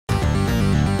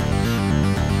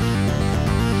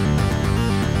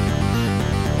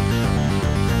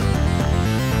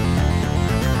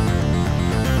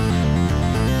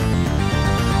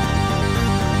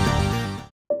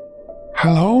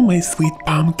Hello, my sweet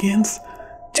pumpkins.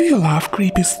 Do you love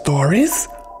creepy stories?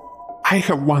 I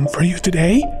have one for you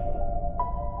today.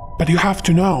 But you have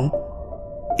to know,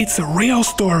 it's a real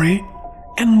story,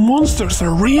 and monsters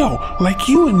are real, like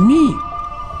you and me.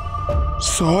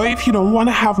 So if you don't want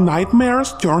to have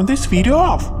nightmares, turn this video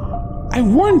off. I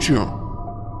warned you.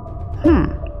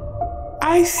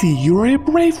 I see you're a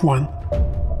brave one.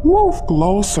 Move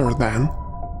closer then.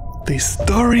 The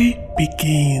story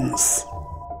begins.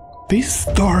 This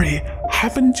story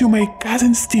happened to my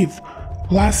cousin Steve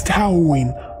last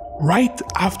Halloween, right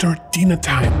after dinner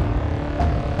time.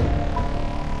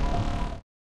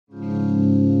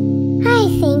 I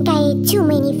think I ate too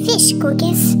many fish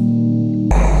cookies. I'm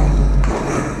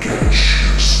gonna get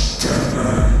you,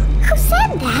 Stella. Who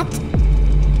said that?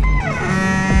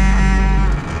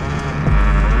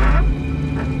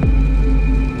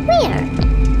 Weird.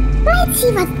 Let's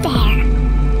see what's there.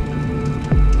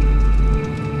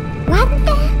 What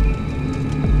the?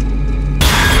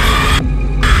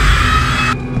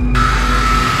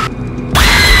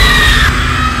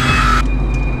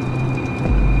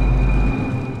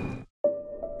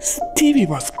 Stevie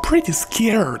was pretty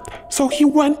scared, so he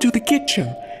went to the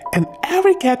kitchen. And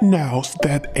every cat knows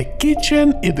that a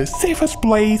kitchen is the safest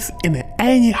place in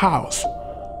any house.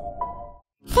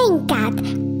 Thank God,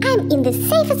 I'm in the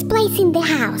safest place in the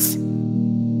house.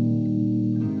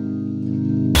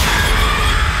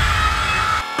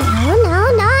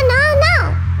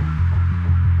 No.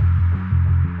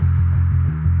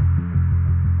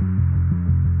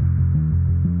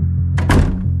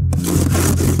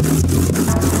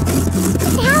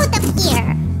 Get out of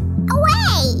here!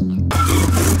 Away!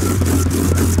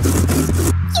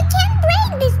 You can't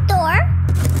break this door!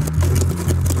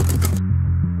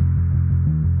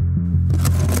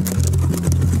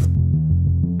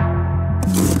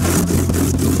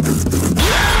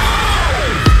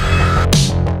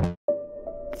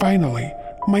 Finally,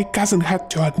 my cousin had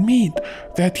to admit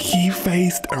that he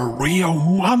faced a real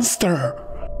monster.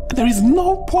 There is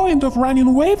no point of running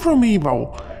away from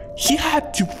evil. He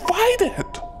had to fight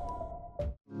it.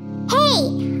 Hey,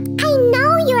 I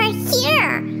know you are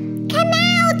here! Come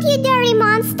out, you dirty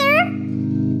monster!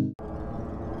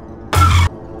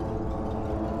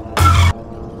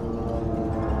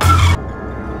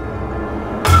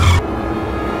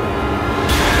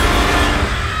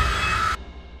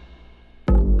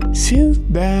 Since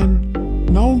then,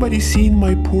 nobody's seen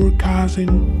my poor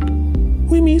cousin.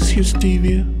 We miss you,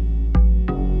 Stevie.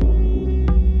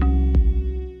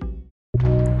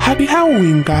 Happy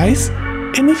Halloween, guys!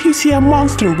 And if you see a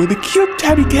monster with a cute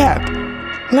tabby cat,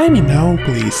 let me know,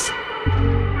 please.